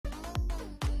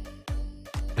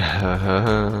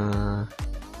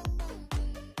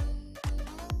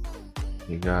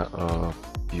He got a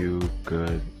few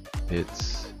good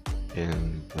hits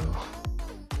in though,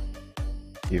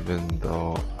 even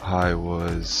though I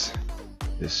was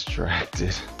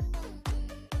distracted.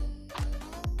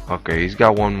 Okay, he's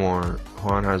got one more.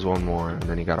 Juan has one more, and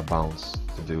then he got a bounce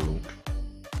to do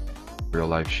real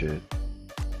life shit.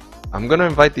 I'm gonna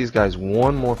invite these guys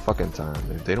one more fucking time.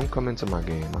 If they don't come into my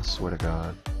game, I swear to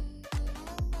God.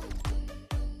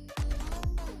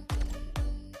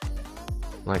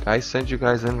 Like, I sent you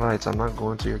guys invites. I'm not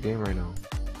going to your game right now.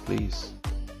 Please.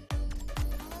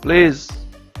 Please.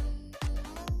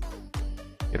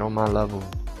 Get on my level.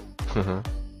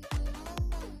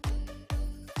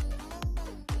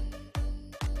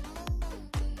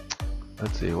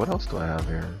 Let's see, what else do I have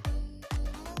here?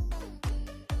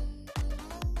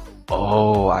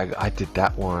 Oh, I did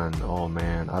that one. Oh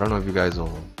man, I don't know if you guys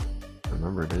will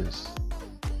remember this.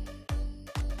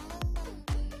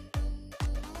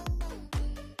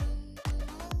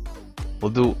 We'll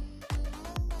do.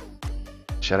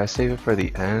 Should I save it for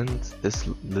the end?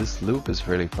 This loop is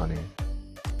really funny.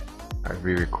 I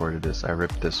re-recorded this. I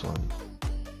ripped this one.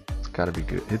 It's gotta be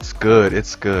good. It's good.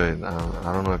 It's good.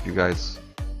 I don't know if you guys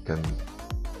can.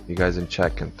 You guys in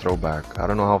chat can throw back. I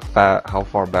don't know how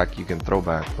far back you can throw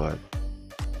back, but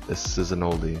this is an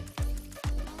oldie.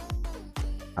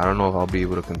 I don't know if I'll be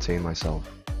able to contain myself.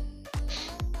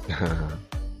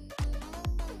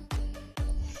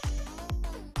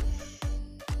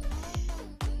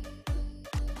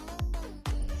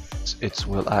 It's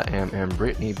Will I Am and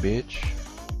Britney, bitch.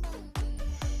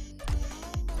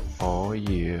 Oh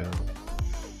yeah.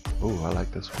 Ooh, I like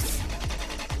this one.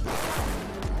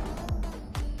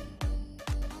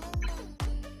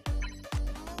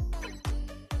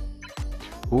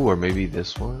 Ooh, or maybe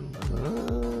this one.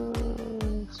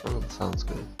 This one sounds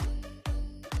good.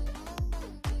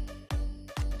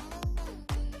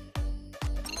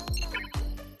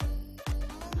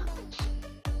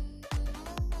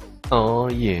 Oh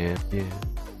yeah, yeah.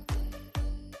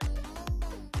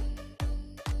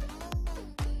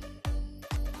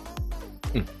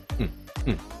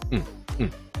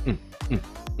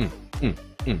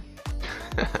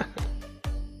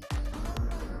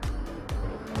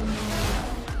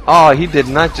 Oh, he did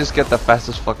not just get the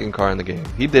fastest fucking car in the game.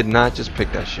 He did not just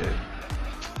pick that shit.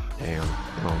 Damn,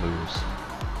 I'm gonna lose.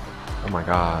 Oh my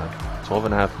god.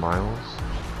 12.5 miles?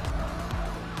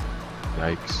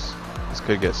 Yikes. This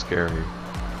could get scary.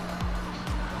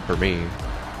 For me.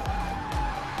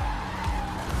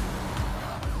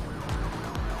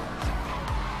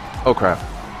 Oh crap.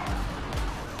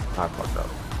 I fucked up.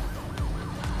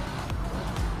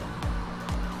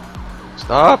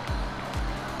 Stop!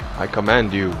 I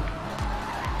command you.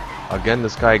 Again,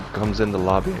 this guy comes in the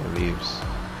lobby and leaves.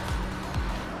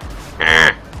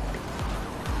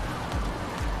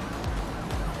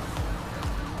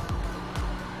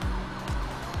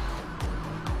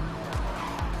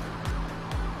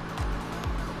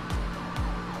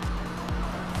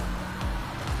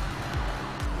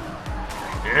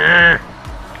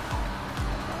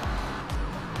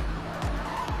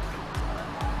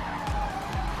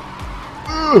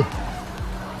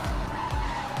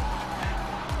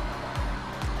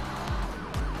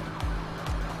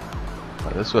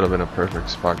 This would have been a perfect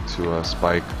spot to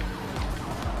spike.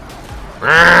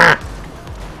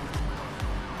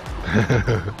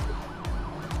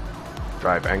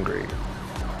 Drive angry.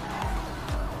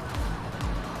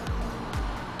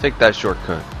 Take that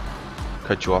shortcut.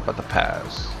 Cut you off at the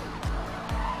pass.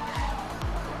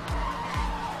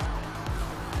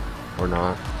 Or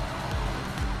not.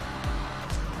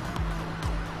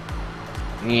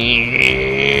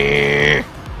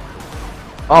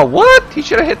 Oh, what? He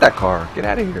should have hit that car. Get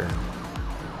out of here.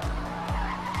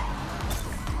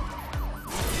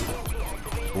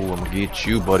 Ooh, I'm gonna get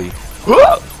you, buddy.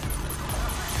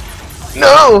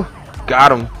 No!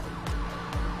 Got him.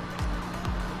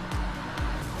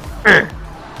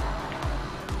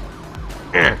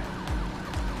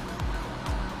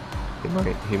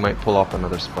 He might pull off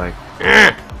another spike.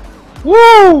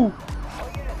 Woo!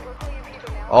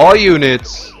 All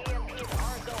units.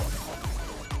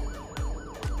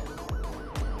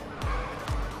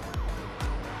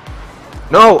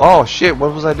 No! Oh shit,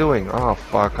 what was I doing? Oh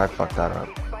fuck, I fucked that up.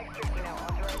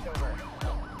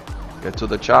 Get to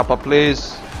the chopper,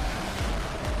 please.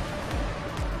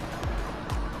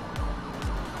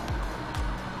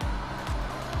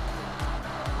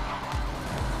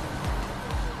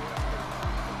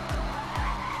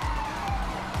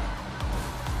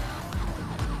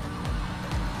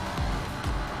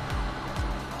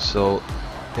 So,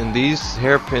 In these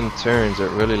hairpin turns, it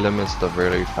really limits the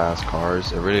really fast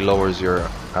cars. It really lowers your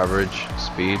average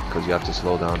speed because you have to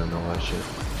slow down and all that shit.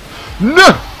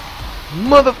 No!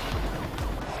 Mother...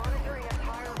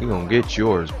 You gonna get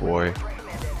yours, boy.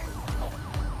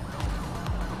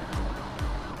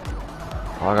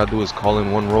 All I gotta do is call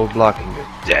in one roadblock and you're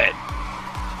dead.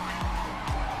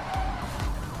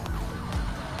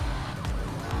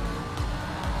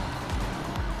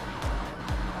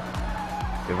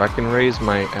 If I can raise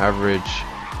my average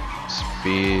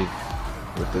speed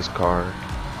with this car,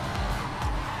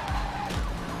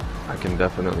 I can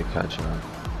definitely catch up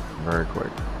very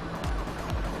quick.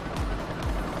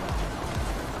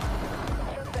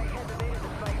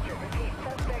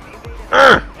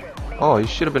 Oh, he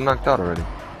should have been knocked out already.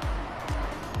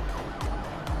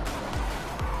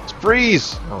 Let's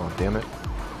freeze! Oh, damn it.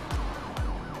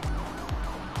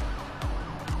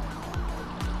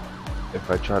 If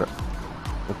I try to...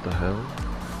 What the hell?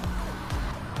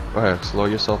 Go ahead, slow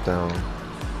yourself down.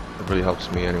 It really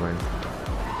helps me anyway.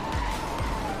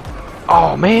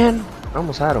 Oh, man! I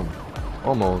almost had him.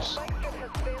 Almost.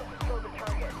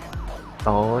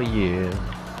 Oh, yeah.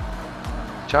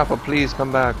 Chopper, please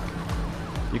come back.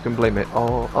 You can blame it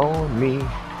all on me.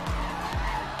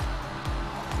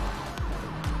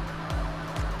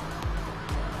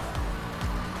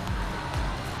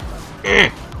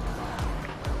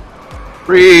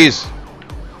 Freeze!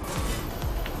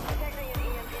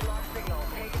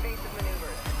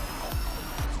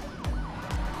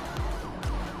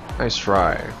 Nice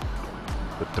try.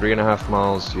 With 3.5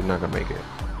 miles, you're not gonna make it.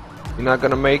 You're not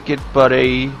gonna make it,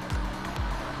 buddy.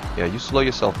 Yeah, you slow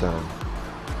yourself down.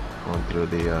 Going through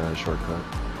the shortcut.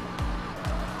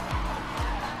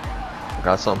 I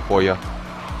got something for you.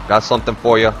 Got something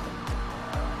for you.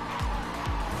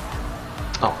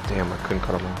 Oh damn! I couldn't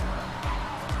cut him off.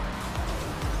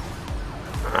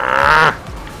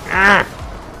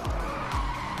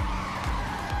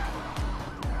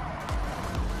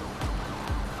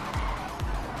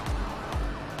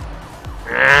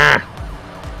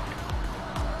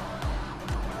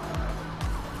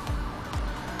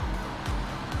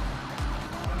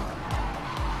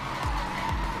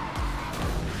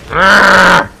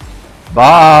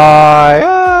 Bye!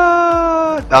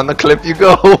 Down the cliff you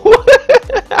go!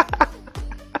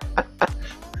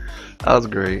 That was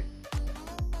great.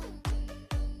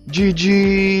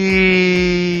 GG!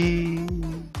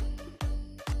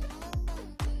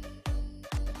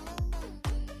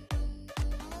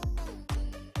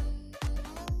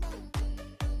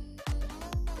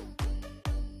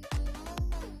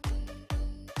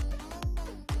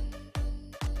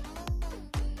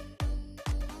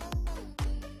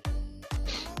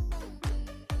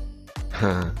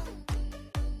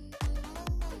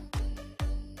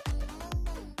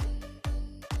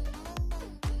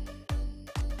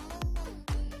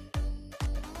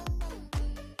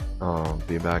 I'll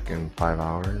be back in 5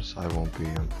 hours. I won't be,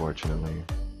 unfortunately.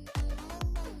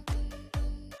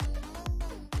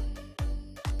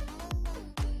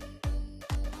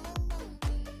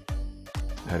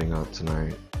 Heading out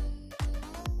tonight.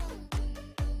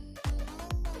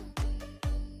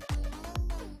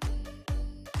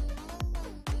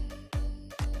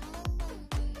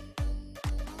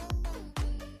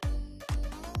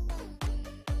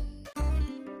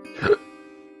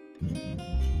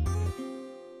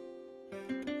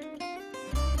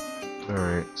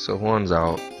 Alright, so Juan's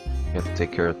out. You have to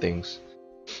take care of things.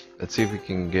 Let's see if we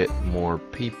can get more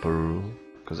people.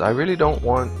 Because I really don't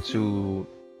want to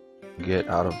get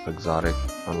out of exotic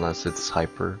unless it's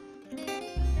hyper.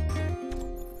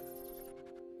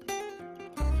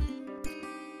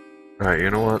 Alright, you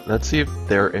know what? Let's see if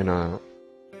they're in a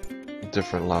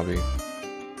different lobby.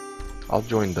 I'll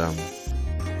join them.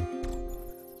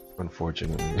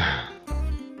 Unfortunately.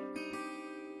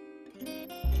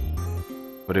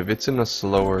 But if it's in a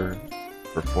slower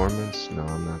performance, no,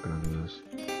 I'm not gonna do this.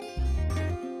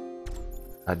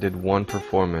 I did one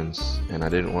performance and I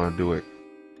didn't want to do it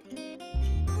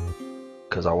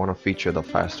because I want to feature the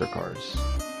faster cars.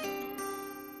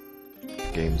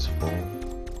 Game's full.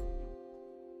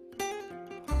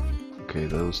 Okay,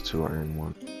 those two are in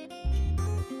one.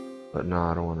 But no,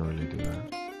 I don't want to really do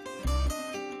that.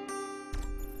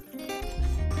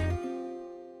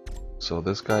 So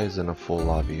this guy is in a full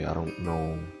lobby. I don't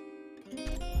know.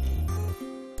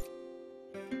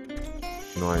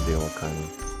 No idea what kind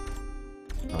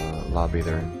of lobby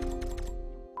they're in.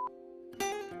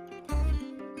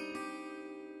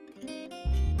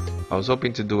 I was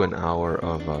hoping to do an hour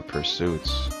of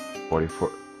pursuits.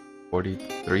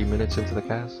 43 minutes into the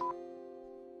cast.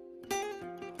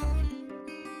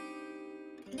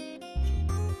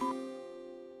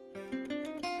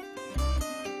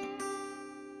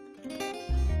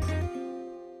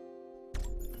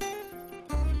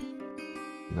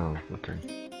 No, okay.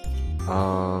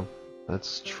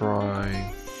 Let's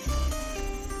try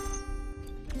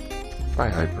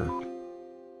hyper.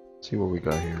 See what we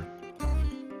got here.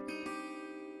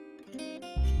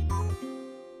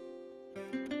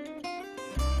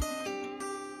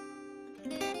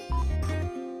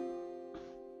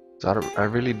 So I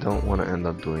really don't want to end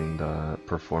up doing the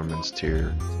performance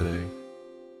tier today.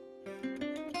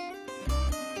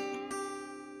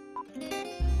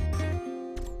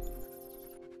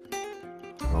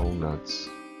 Oh, nuts.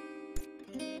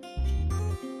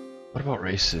 What about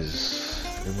races?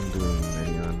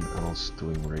 Anyone else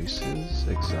doing races?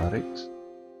 Exotics?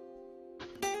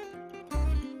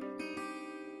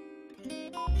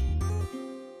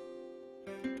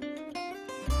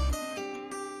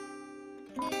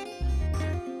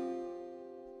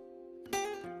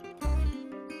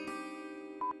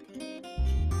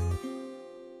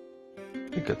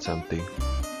 I think it's empty.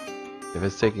 If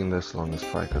it's taking this long, it's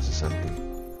probably because it's empty.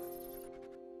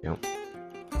 Yep.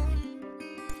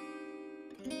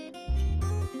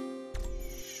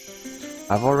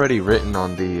 I've already written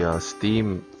on the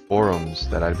Steam forums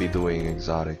that I'd be doing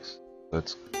exotics.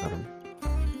 But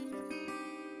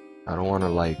I don't want to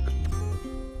like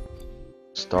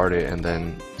start it and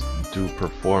then do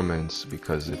performance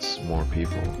because it's more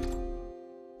people.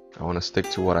 I want to stick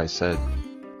to what I said.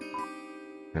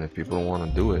 And if people don't want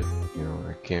to do it, you know,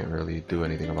 I can't really do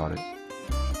anything about it.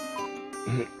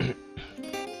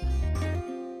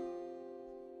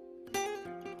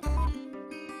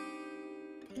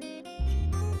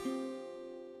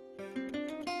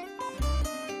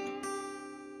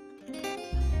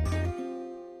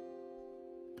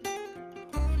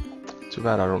 Too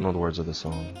bad I don't know the words of the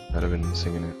song. I'd have been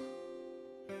singing it.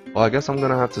 Well, I guess I'm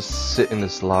gonna have to sit in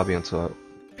this lobby until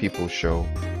people show.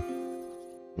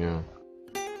 Yeah.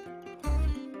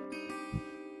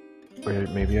 Wait,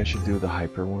 maybe I should do the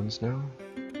hyper ones now?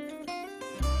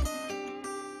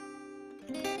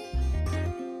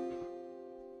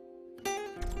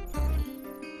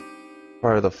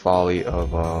 Part of the folly of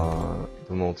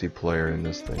the multiplayer in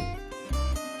this thing.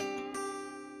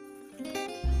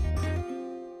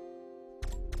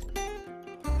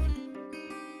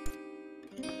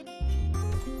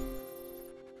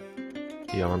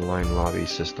 The online lobby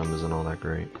system isn't all that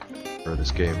great for this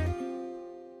game.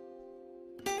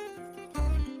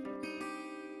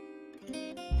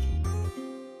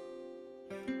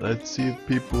 Let's see if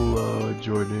people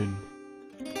join in.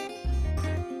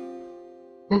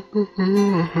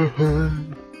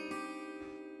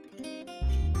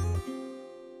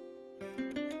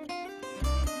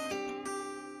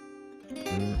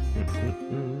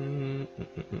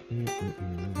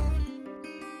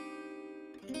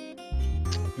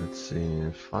 Let's see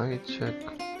if I check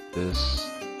this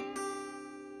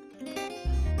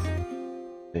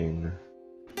thing.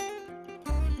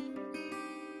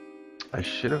 I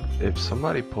should have, if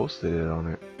somebody posted it on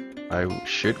it, I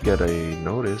should get a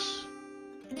notice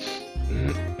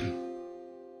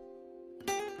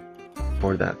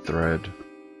for that thread.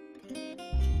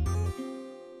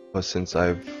 But since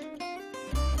I've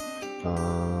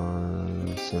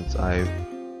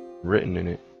written in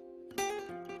it,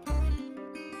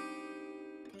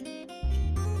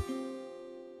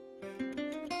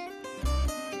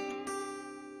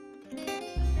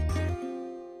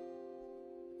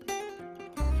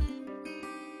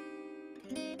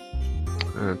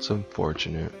 it's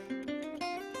unfortunate.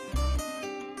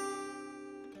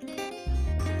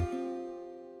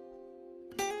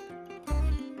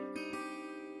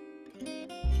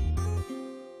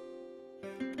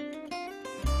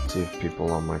 See if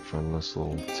people on my friend list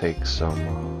will take some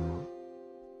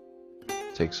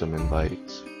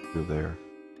invites through there,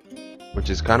 which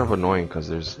is kind of annoying because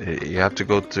you have to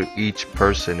go to each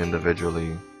person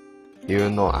individually.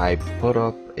 Even though I put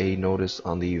up a notice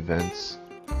on the events,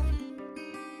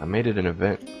 I made it an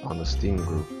event on the Steam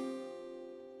group.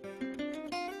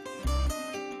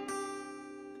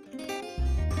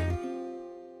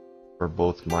 For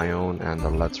both my own and the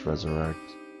Let's Resurrect.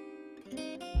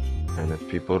 And if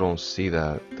people don't see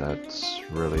that, that's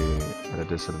really at a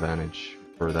disadvantage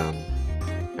for them.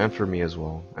 And for me as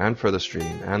well. And for the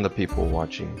stream. And the people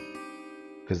watching.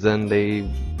 Because then they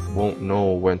won't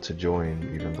know when to join,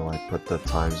 even though I put the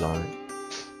times on it.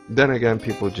 Then again,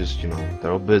 people just, you know,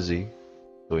 they're all busy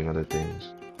doing other things.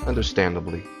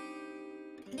 Understandably.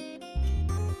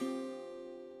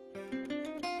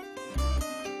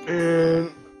 And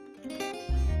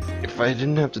if I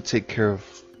didn't have to take care of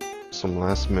some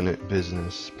last minute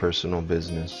business, personal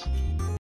business,